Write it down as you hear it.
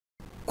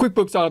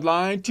QuickBooks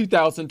Online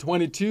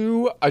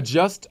 2022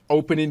 Adjust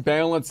Opening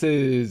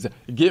Balances.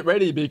 Get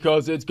ready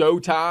because it's go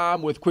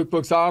time with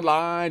QuickBooks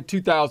Online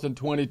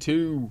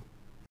 2022.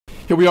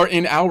 Here we are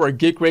in our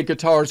Get Great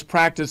Guitars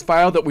practice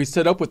file that we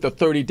set up with the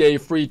 30-day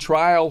free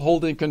trial.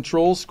 Holding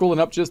control, scrolling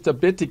up just a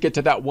bit to get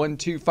to that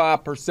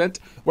 125%.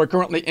 We're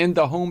currently in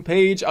the home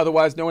page,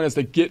 otherwise known as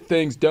the Get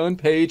Things Done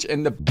page,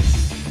 in the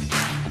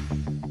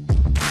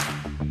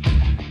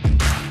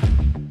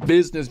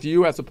business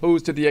view as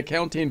opposed to the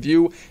accounting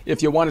view.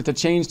 If you wanted to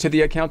change to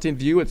the accounting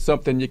view, it's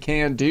something you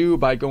can do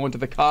by going to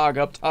the cog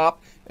up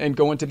top and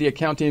going to the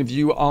accounting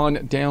view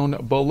on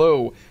down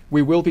below.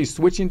 We will be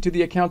switching to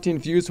the accounting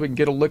view so we can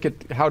get a look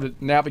at how to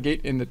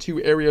navigate in the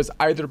two areas,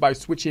 either by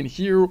switching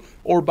here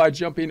or by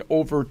jumping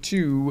over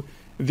to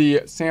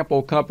the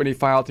sample company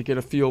file to get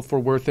a feel for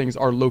where things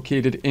are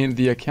located in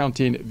the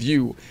accounting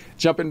view.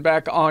 Jumping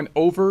back on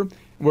over,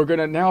 we're going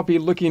to now be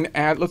looking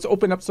at, let's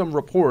open up some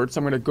reports.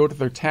 I'm going to go to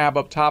the tab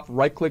up top,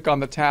 right click on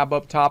the tab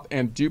up top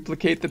and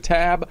duplicate the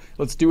tab.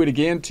 Let's do it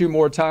again 2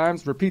 more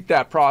times. Repeat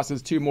that process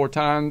 2 more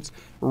times.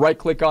 Right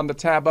click on the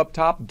tab up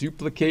top,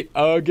 duplicate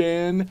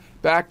again.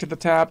 Back to the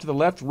tab to the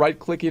left, right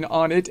clicking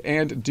on it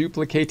and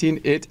duplicating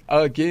it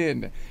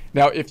again.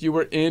 Now, if you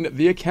were in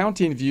the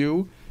accounting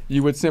view,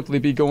 you would simply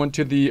be going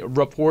to the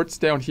reports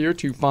down here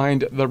to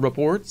find the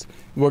reports.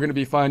 We're going to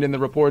be finding the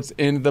reports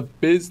in the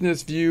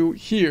business view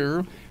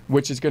here,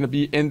 which is going to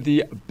be in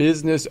the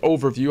business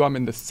overview. I'm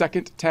in the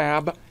second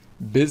tab,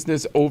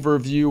 business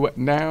overview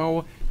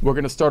now. We're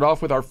going to start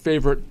off with our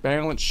favorite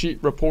balance sheet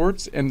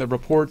reports in the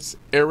reports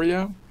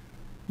area.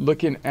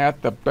 Looking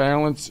at the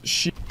balance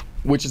sheet,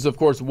 which is of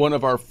course one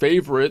of our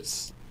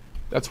favorites.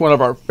 That's one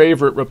of our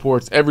favorite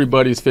reports,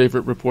 everybody's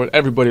favorite report.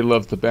 Everybody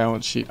loves the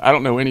balance sheet. I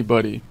don't know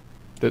anybody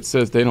that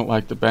says they don't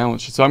like the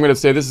balance sheet. So I'm going to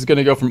say this is going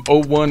to go from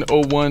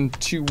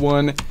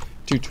 010121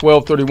 to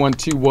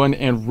 123121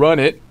 and run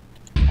it.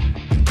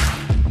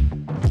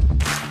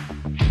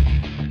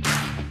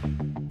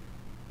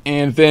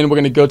 And then we're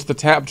going to go to the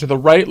tab to the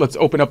right. Let's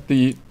open up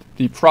the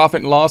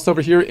profit and loss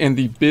over here in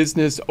the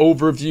business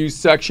overview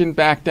section.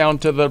 Back down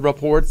to the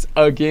reports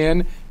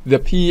again. The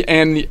P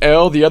and the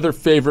L, the other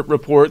favorite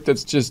report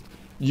that's just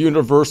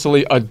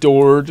universally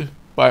adored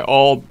by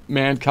all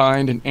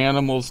mankind and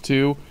animals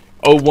too.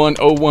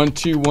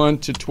 010121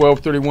 to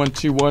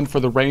 123121 for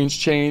the range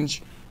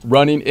change.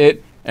 Running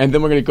it. And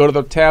then we're going to go to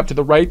the tab to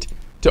the right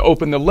to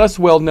open the less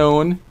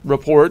well-known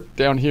report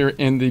down here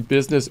in the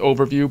business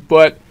overview.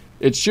 But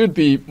it should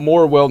be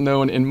more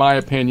well-known in my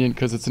opinion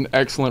because it's an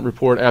excellent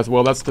report as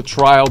well. That's the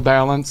trial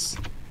balance.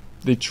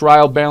 The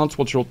trial balance,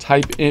 which you'll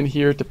type in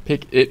here to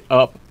pick it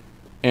up.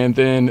 And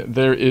then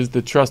there is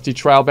the trusty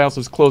trial balance.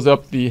 Let's close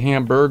up the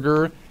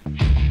hamburger.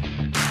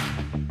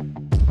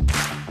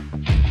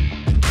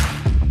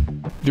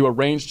 Do a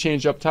range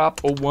change up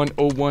top.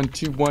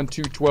 010121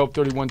 to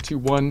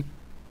 123121.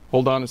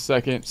 Hold on a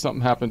second.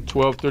 Something happened.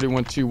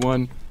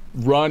 123121.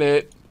 Run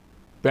it.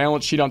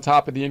 Balance sheet on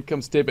top of the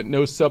income statement,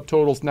 no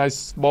subtotals. Nice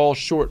small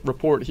short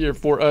report here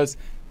for us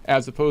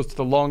as opposed to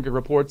the longer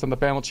reports on the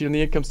balance sheet and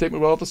the income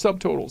statement with all the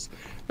subtotals.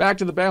 Back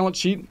to the balance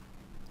sheet.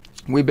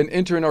 We've been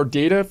entering our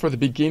data for the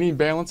beginning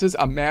balances,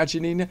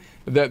 imagining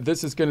that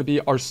this is going to be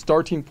our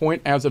starting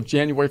point as of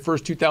January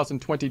 1st,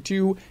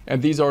 2022.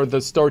 And these are the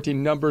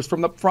starting numbers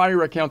from the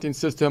prior accounting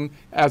system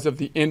as of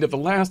the end of the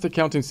last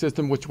accounting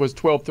system, which was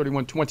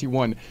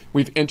 12/31/21.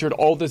 We've entered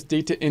all this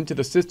data into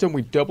the system.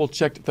 We double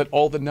checked that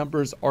all the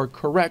numbers are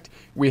correct.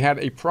 We had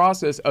a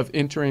process of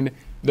entering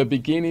the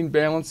beginning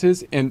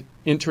balances and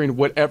entering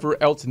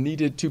whatever else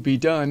needed to be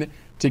done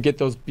to get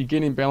those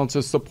beginning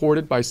balances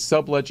supported by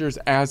subledgers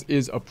as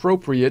is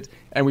appropriate.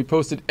 And we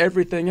posted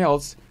everything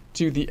else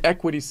to the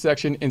equity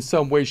section in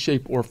some way,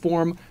 shape, or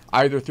form,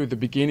 either through the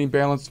beginning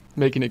balance,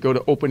 making it go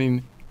to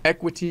opening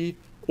equity,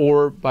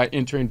 or by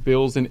entering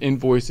bills and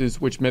invoices,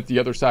 which meant the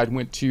other side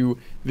went to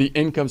the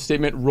income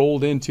statement,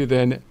 rolled into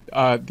then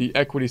the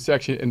equity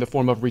section in the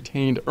form of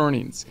retained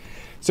earnings.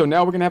 So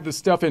now we're going to have this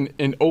stuff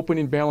in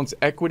opening balance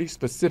equity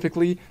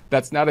specifically.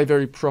 That's not a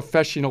very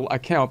professional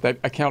account. That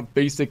account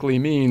basically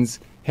means,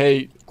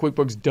 hey,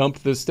 QuickBooks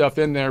dumped this stuff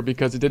in there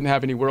because it didn't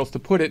have anywhere else to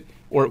put it,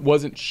 or it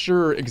wasn't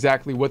sure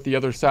exactly what the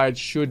other side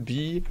should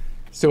be.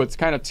 So it's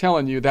kind of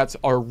telling you that's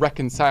our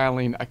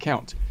reconciling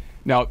account.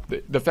 Now,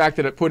 the fact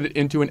that it put it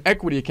into an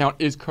equity account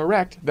is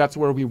correct. That's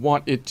where we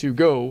want it to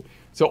go.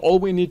 So all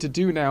we need to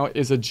do now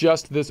is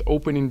adjust this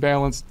opening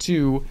balance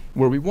to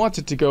where we want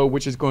it to go,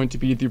 which is going to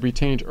be the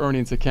retained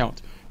earnings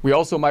account. We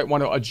also might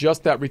want to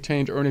adjust that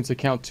retained earnings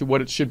account to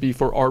what it should be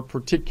for our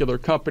particular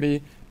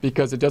company,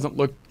 because it doesn't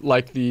look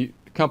like the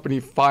company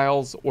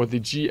files or the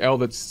GL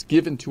that's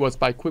given to us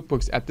by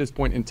QuickBooks at this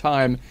point in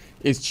time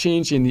is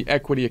changing the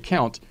equity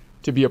account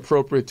to be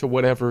appropriate to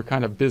whatever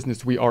kind of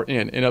business we are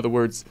in. In other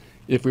words,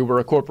 if we were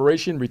a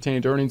corporation,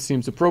 retained earnings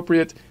seems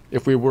appropriate.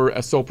 If we were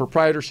a sole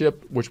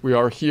proprietorship, which we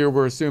are here,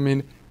 we're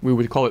assuming, we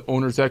would call it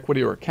owner's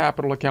equity or a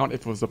capital account.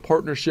 If it was a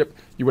partnership,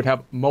 you would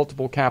have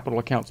multiple capital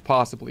accounts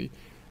possibly.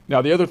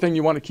 Now, the other thing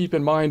you want to keep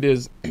in mind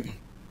is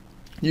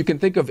you can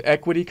think of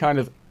equity kind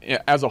of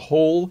as a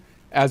whole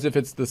as if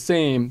it's the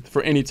same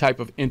for any type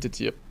of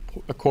entity,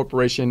 a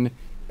corporation,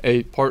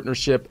 a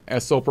partnership,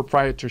 a sole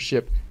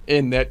proprietorship,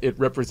 in that it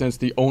represents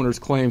the owner's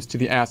claims to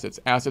the assets.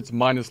 Assets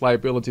minus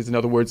liabilities, in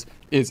other words,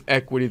 is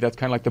equity. That's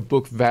kind of like the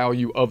book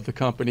value of the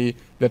company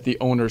that the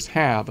owners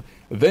have.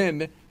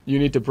 Then you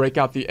need to break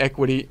out the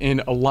equity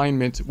in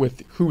alignment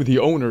with who the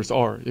owners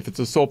are. If it's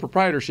a sole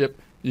proprietorship,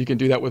 you can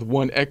do that with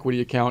one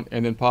equity account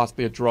and then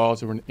possibly a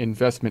draws or an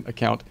investment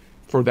account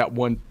for that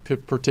one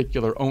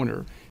particular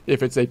owner.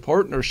 If it's a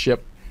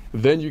partnership,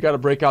 then you got to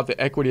break out the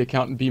equity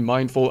account and be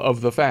mindful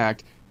of the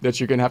fact that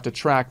you're going to have to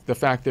track the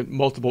fact that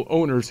multiple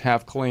owners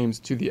have claims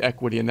to the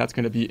equity, and that's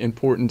going to be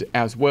important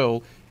as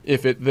well.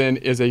 If it then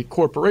is a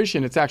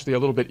corporation, it's actually a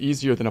little bit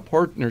easier than a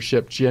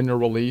partnership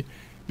generally,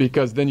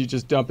 because then you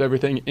just dump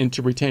everything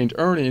into retained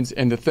earnings,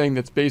 and the thing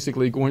that's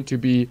basically going to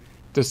be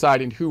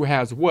deciding who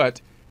has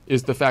what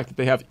is the fact that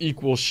they have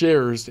equal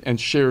shares, and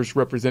shares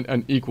represent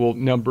an equal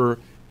number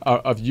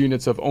of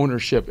units of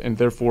ownership, and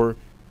therefore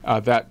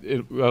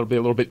that'll be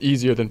a little bit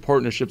easier than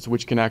partnerships,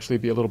 which can actually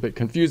be a little bit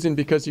confusing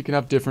because you can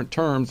have different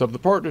terms of the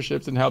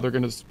partnerships and how they're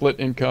going to split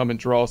income and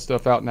draw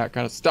stuff out and that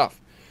kind of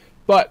stuff.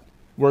 But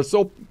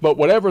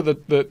whatever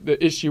the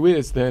issue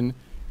is, then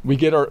we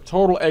get our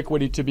total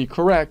equity to be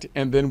correct,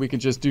 and then we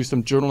can just do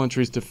some journal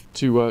entries to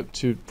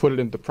put it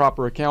in the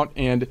proper account,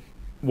 and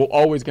we're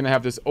always going to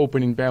have this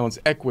opening balance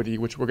equity,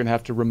 which we're going to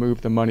have to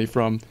remove the money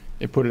from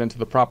and put it into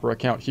the proper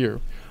account here.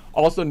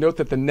 Also note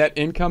that the net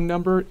income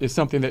number is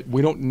something that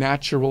we don't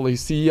naturally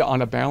see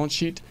on a balance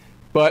sheet,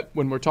 but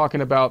when we're talking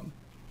about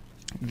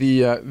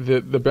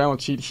the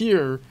balance sheet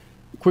here,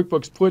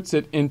 QuickBooks puts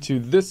it into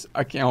this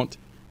account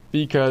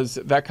because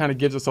that kind of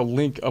gives us a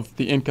link of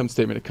the income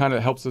statement. It kind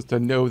of helps us to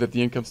know that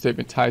the income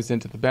statement ties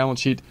into the balance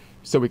sheet,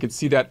 so we can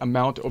see that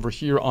amount over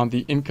here on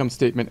the income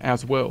statement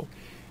as well.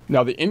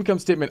 Now the income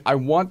statement, I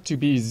want to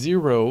be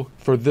 0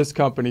 for this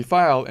company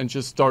file and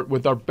just start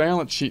with our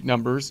balance sheet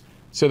numbers,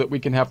 so that we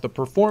can have the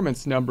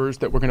performance numbers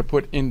that we're going to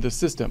put in the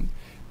system.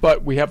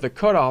 But we have the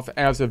cutoff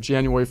as of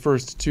January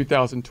 1st,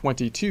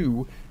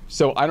 2022,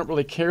 so I don't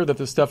really care that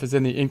the stuff is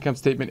in the income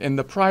statement in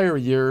the prior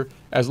year,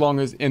 as long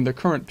as in the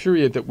current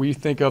period that we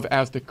think of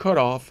as the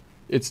cutoff,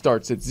 it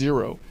starts at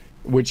 0,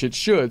 which it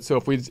should. So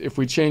if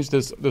we change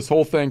this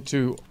whole thing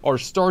to our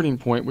starting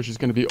point, which is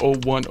going to be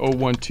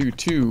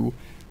 010122,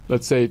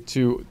 let's say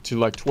to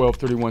like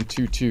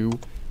 12/31/22,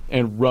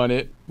 and run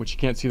it, which you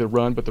can't see the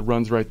run, but the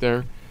run's right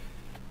there,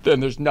 then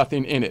there's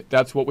nothing in it.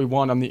 That's what we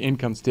want on the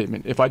income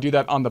statement. If I do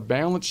that on the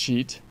balance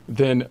sheet,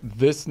 then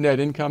this net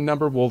income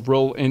number will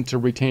roll into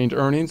retained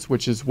earnings,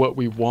 which is what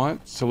we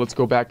want. So let's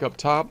go back up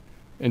top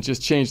and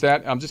just change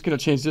that. I'm just going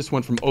to change this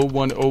one from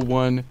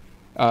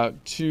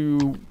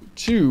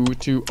 010122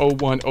 to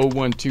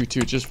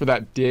 010122 just for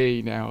that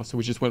day now. So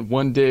we just went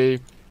one day.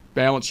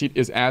 Balance sheet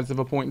is as of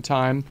a point in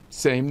time.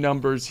 Same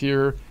numbers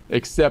here,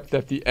 except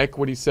that the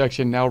equity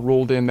section now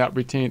rolled in that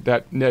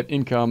net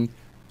income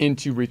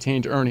into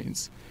retained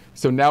earnings.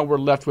 So now we're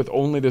left with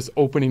only this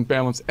opening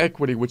balance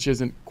equity, which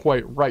isn't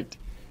quite right.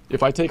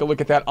 If I take a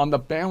look at that on the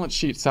balance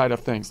sheet side of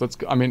things,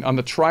 on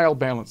the trial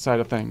balance side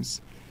of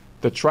things,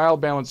 the trial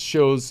balance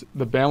shows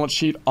the balance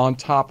sheet on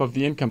top of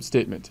the income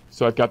statement.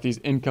 So I've got these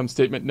income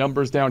statement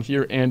numbers down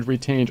here and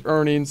retained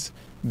earnings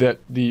that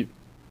the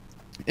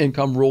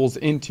income rolls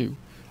into.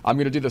 I'm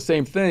going to do the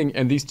same thing,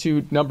 and these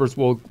two numbers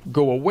will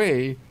go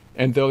away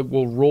and they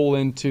will roll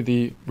into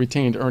the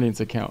retained earnings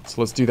account.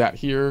 So let's do that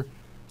here.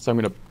 So I'm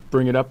going to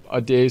bring it up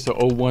a day, so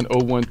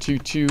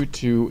 010122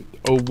 to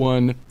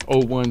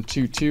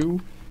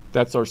 010122.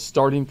 That's our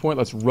starting point.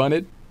 Let's run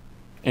it.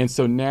 And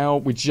so now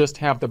we just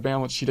have the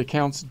balance sheet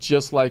accounts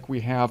just like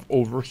we have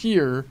over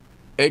here,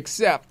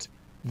 except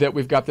that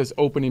we've got this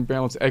opening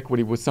balance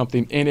equity with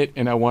something in it,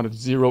 and I want to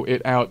zero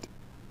it out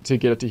to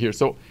get it to here.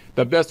 So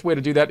the best way to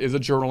do that is a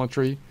journal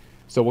entry.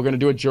 So we're going to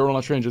do a journal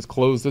entry and just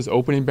close this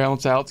opening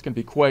balance out. It's going to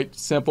be quite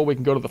simple. We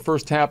can go to the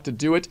first tab to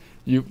do it.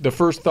 The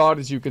first thought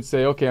is you can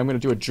say, okay, I'm going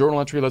to do a journal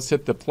entry. Let's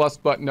hit the plus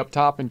button up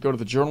top and go to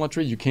the journal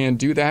entry. You can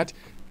do that.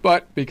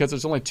 But because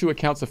there's only 2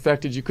 accounts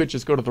affected, you could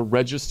just go to the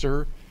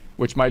register,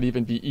 which might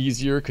even be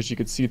easier because you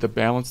could see the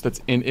balance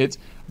that's in it.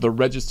 The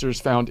register is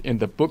found in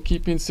the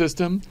bookkeeping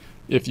system.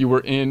 If you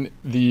were in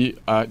the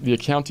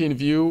accounting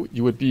view,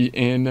 you would be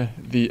in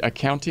the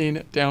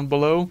accounting down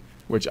below,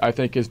 which I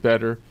think is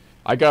better.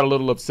 I got a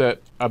little upset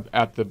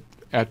at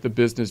the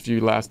business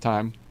view last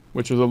time,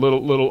 which was a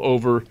little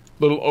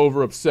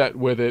over upset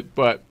with it,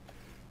 but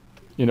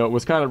it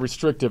was kind of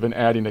restrictive in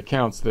adding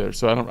accounts there,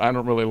 so I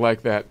don't really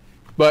like that.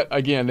 But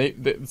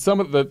again,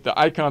 some of the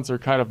icons are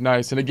kind of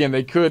nice, and again,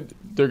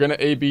 they're going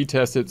to A/B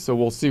test it, so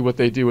we'll see what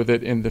they do with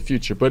it in the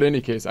future. But in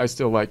any case, I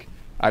still like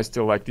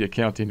the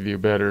accounting view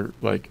better,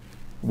 like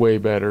way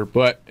better.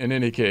 But in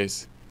any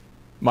case,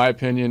 my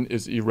opinion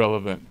is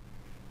irrelevant.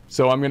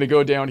 So I'm going to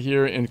go down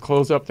here and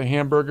close up the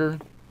hamburger,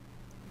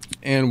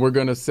 and we're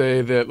going to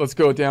say that let's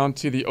go down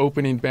to the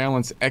opening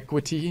balance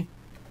equity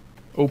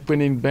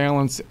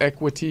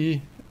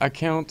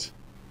account,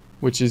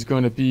 which is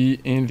going to be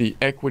in the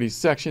equity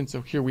section. So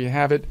here we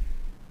have it.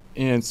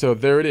 And so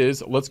there it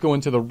is. Let's go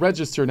into the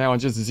register now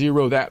and just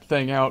zero that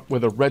thing out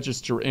with a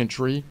register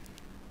entry.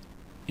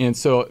 And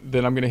so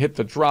then I'm going to hit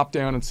the drop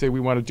down and say we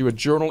want to do a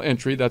journal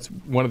entry. That's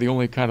one of the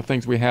only kind of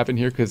things we have in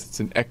here because it's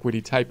an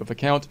equity type of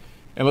account.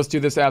 And let's do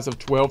this as of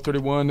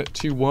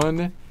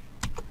 12/31/21.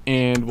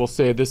 And we'll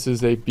say this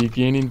is a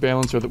beginning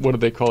balance, or what do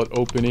they call it?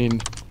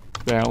 Opening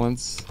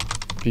balance,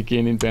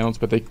 beginning balance,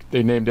 but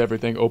they named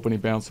everything opening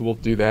balance, so we'll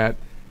do that.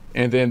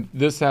 And then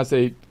this has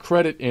a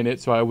credit in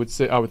it, so I would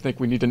think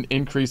we need an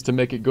increase to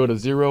make it go to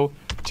 0,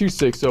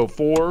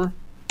 2604.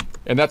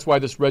 And that's why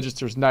this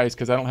register is nice,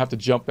 because I don't have to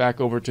jump back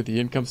over to the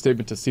income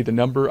statement to see the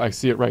number. I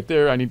see it right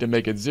there. I need to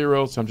make it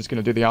 0, so I'm just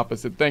going to do the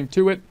opposite thing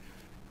to it.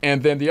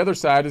 And then the other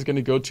side is going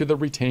to go to the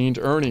retained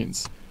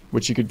earnings,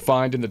 which you could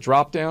find in the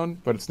drop down,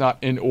 but it's not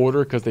in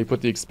order because they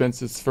put the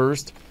expenses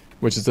first,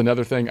 which is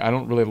another thing. I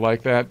don't really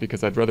like that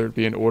because I'd rather it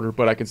be in order,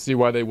 but I can see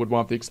why they would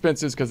want the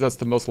expenses because that's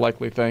the most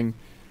likely thing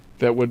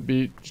that would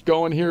be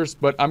going here.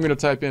 But I'm going to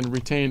type in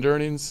retained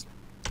earnings,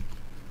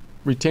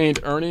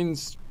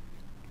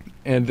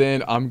 and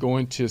then I'm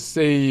going to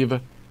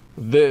save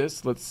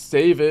this. Let's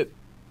save it,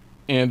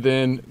 and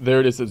then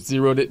there it is. It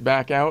zeroed it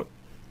back out.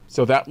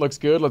 So that looks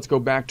good. Let's go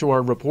back to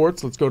our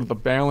reports. Let's go to the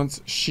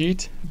balance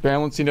sheet,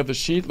 balancing of the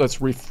sheet.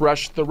 Let's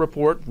refresh the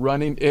report,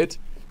 running it.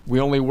 We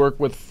only work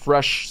with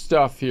fresh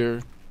stuff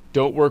here.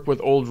 Don't work with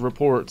old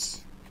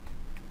reports.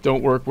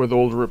 Don't work with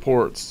old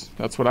reports.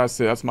 That's what I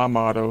say. That's my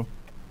motto.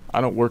 I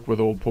don't work with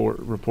old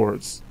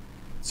reports.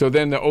 So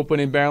then the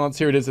opening balance,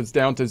 here it is. It's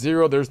down to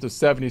 0. There's the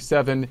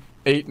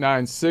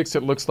 77,896.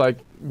 It looks like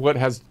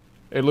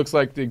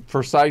the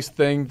precise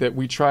thing that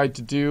we tried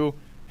to do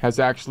has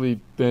actually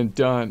been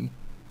done.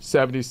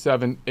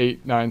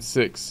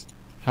 77,896.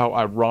 How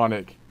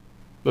ironic.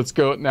 Let's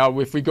go now.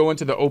 If we go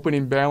into the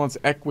opening balance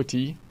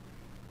equity,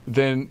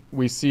 then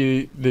we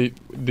see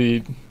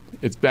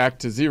it's back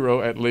to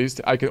 0 at least.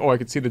 I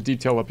can see the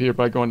detail up here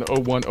by going to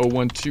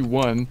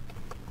 010121.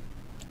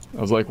 I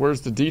was like,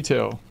 where's the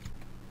detail?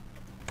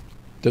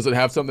 Does it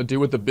have something to do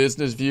with the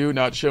business view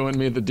not showing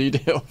me the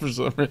detail for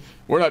some reason?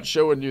 We're not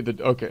showing you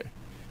the, okay.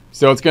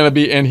 So it's going to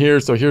be in here.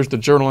 So here's the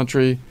journal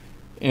entry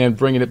and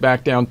bringing it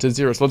back down to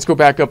 0. So let's go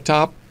back up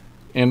top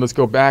and let's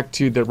go back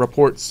to the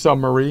report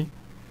summary.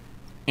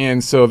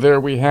 And so there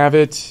we have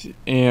it.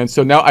 And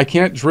so now I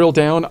can't drill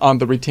down on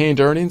the retained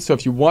earnings. So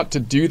if you want to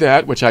do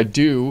that, which I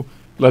do,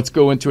 let's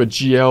go into a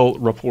GL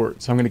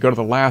report. So I'm going to go to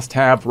the last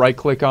tab, right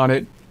click on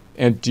it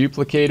and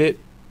duplicate it.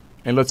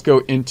 And let's go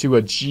into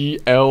a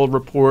GL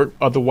report,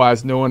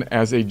 otherwise known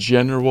as a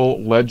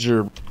general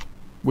ledger.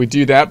 We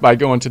do that by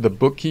going to the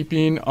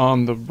bookkeeping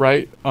on the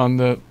right,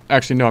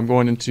 actually no, I'm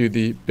going into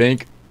the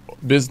bank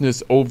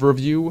business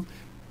overview,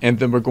 and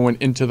then we're going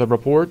into the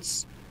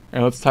reports.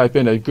 And let's type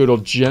in a good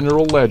old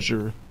general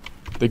ledger,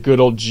 the good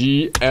old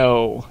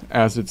GL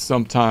as it's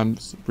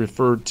sometimes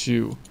referred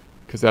to,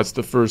 because that's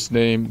the first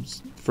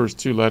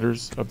two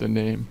letters of the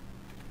name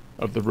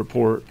of the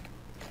report.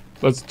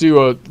 Let's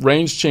do a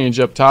range change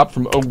up top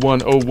from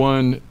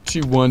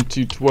 010121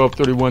 to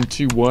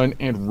 123121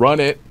 and run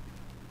it.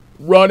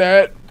 Run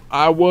it.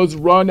 I was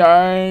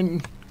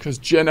running because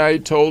Jenny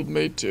told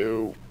me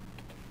to.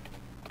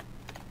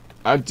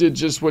 I did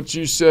just what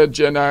you said,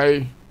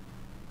 Jenny.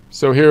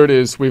 So here it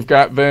is. We've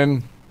got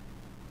then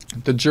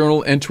the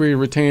journal entry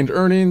retained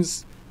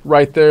earnings.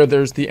 Right there,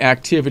 there's the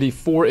activity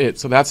for it.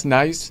 So that's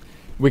nice.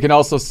 We can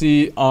also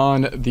see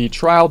on the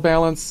trial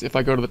balance, if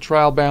I go to the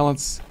trial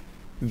balance,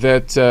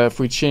 that if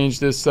we change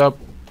this up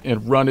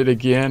and run it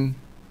again,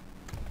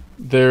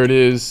 there it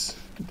is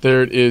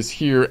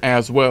here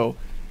as well.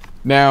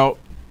 Now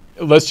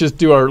let's just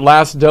do our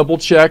last double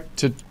check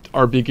to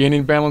our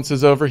beginning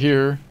balances over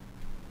here.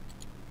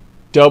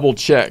 Double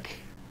check,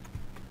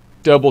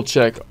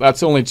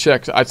 that's only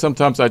checks.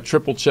 Sometimes I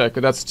triple check,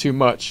 but that's too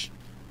much.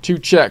 2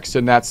 checks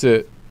and that's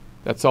it.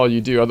 That's all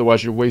you do,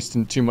 otherwise you're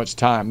wasting too much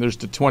time. There's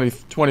the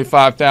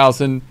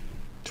 25,000,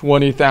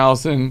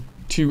 20,000,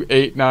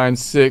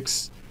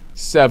 2896,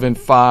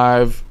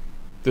 75,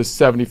 the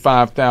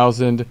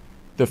 75,000,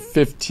 the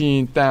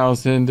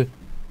 15,000,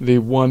 the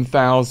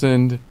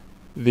 1,000,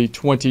 the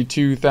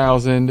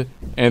 22,000,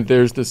 and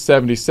there's the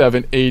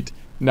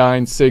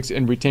 77,896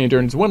 in retained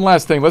earnings. One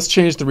last thing, let's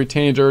change the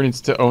retained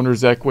earnings to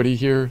owner's equity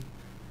here,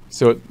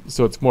 so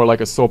it's more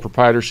like a sole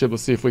proprietorship.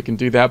 Let's see if we can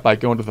do that by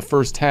going to the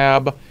first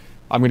tab.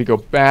 I'm going to go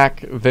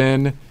back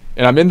then,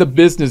 and I'm in the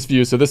business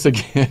view. So this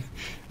again,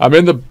 I'm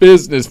in the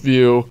business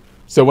view.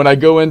 So when I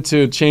go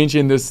into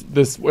changing this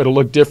it'll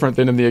look different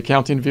than in the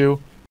accounting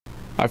view.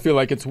 I feel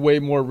like it's way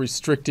more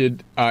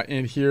restricted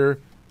in here.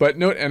 But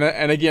note,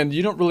 and again,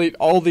 you don't really,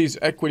 all these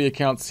equity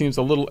accounts seems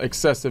a little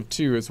excessive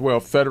too as well.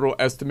 Federal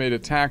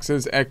estimated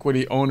taxes,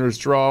 equity, owner's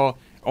draw,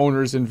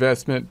 owner's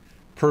investment,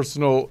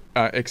 personal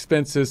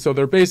expenses. So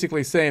they're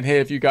basically saying,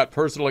 hey, if you got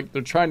personal, like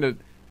they're trying to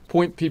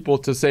point people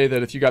to say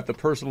that if you got the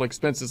personal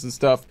expenses and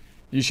stuff,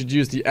 you should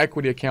use the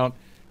equity account.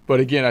 But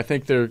again, I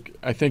think they're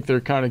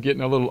kind of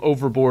getting a little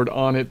overboard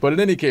on it. But in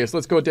any case,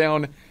 let's go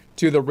down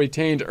to the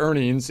retained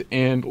earnings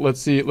and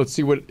let's see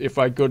what if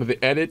I go to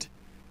the edit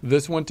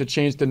this one to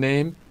change the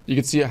name. You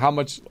can see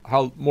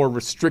how more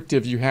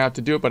restrictive you have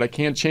to do it, but I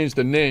can change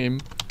the name,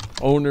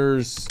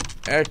 owner's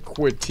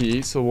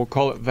equity, so we'll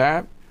call it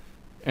that.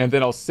 And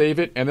then I'll save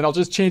it, and then I'll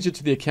just change it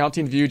to the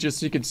accounting view just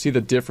so you can see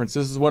the difference.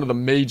 This is one of the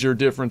major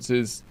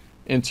differences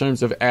in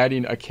terms of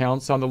adding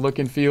accounts on the look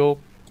and feel.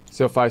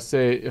 So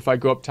if I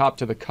go up top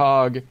to the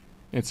cog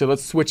and say,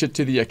 let's switch it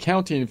to the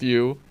accounting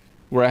view,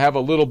 where I have a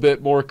little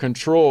bit more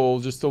control,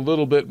 just a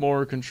little bit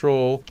more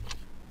control,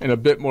 and a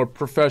bit more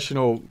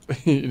professional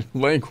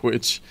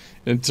language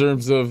in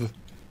terms of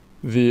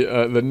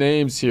the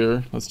names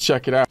here. Let's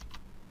check it out.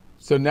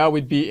 So now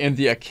we'd be in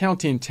the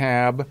accounting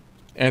tab,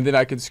 and then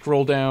I could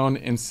scroll down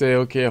and say,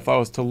 okay, if I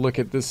was to look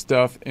at this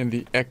stuff in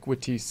the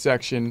equity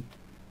section,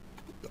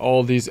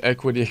 all these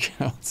equity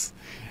accounts.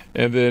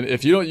 And then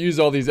if you don't use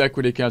all these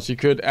equity accounts, you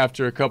could,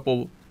 after a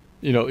couple,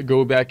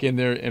 go back in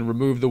there and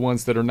remove the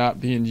ones that are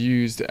not being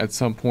used at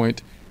some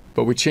point.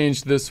 But we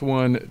changed this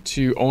one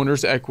to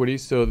owner's equity,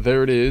 so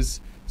there it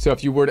is. So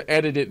if you were to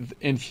edit it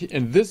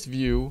in this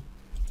view,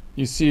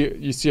 you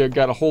see I've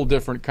got a whole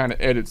different kind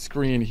of edit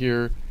screen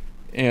here,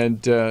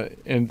 and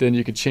then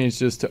you could change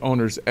this to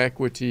owner's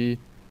equity.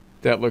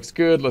 That looks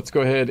good. Let's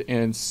go ahead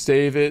and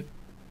save it,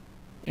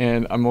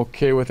 and I'm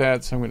okay with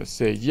that, so I'm going to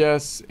say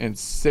yes and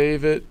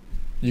save it.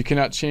 You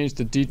cannot change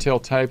the detail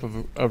type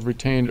of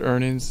retained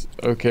earnings.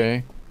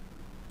 Okay,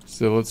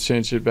 so let's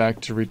change it back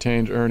to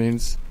retained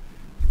earnings,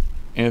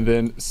 and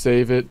then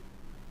save it.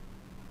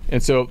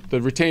 And so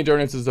the retained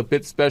earnings is a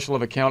bit special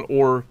of account,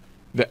 or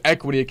the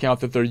equity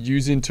account that they're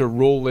using to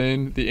roll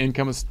in the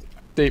income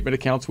statement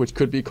accounts, which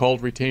could be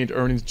called retained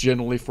earnings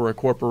generally for a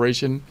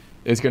corporation,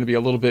 is going to be a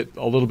little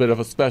bit of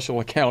a special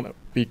account,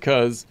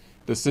 because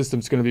the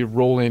system's going to be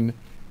rolling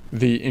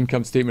the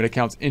income statement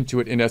accounts into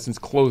it, in essence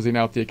closing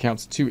out the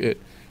accounts to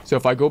it. So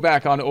if I go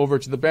back on over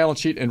to the balance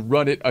sheet and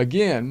run it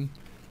again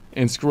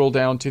and scroll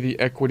down to the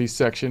equity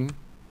section,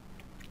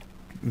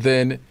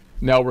 then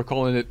now we're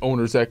calling it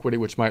owner's equity,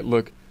 which might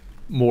look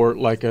more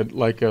like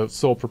a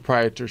sole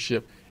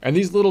proprietorship. And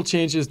these little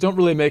changes don't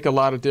really make a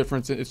lot of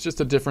difference. It's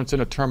just a difference in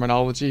a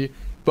terminology,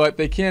 but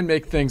they can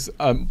make things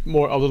a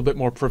little bit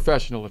more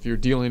professional. If you're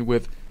dealing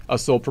with a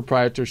sole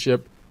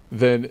proprietorship,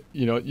 then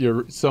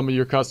some of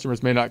your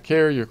customers may not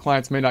care, your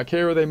clients may not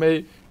care, or they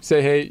may say,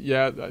 hey,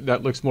 yeah,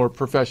 that looks more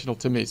professional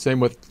to me.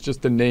 Same with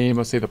just the name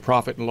of, say, the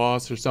profit and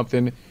loss or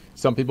something.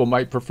 Some people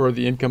might prefer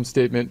the income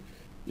statement.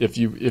 If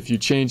you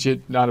change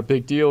it, not a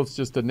big deal, it's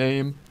just a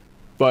name,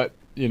 but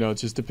it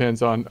just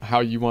depends on how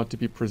you want to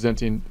be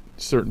presenting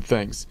certain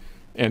things.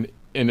 And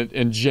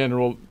in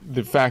general,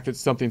 the fact that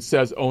something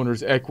says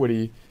owner's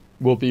equity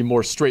will be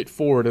more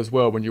straightforward as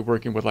well when you're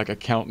working with like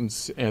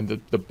accountants and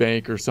the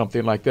bank or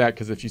something like that,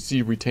 because if you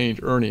see retained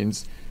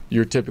earnings,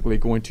 you're typically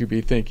going to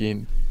be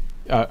thinking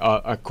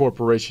a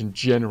corporation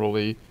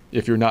generally,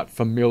 if you're not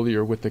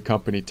familiar with the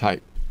company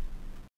type.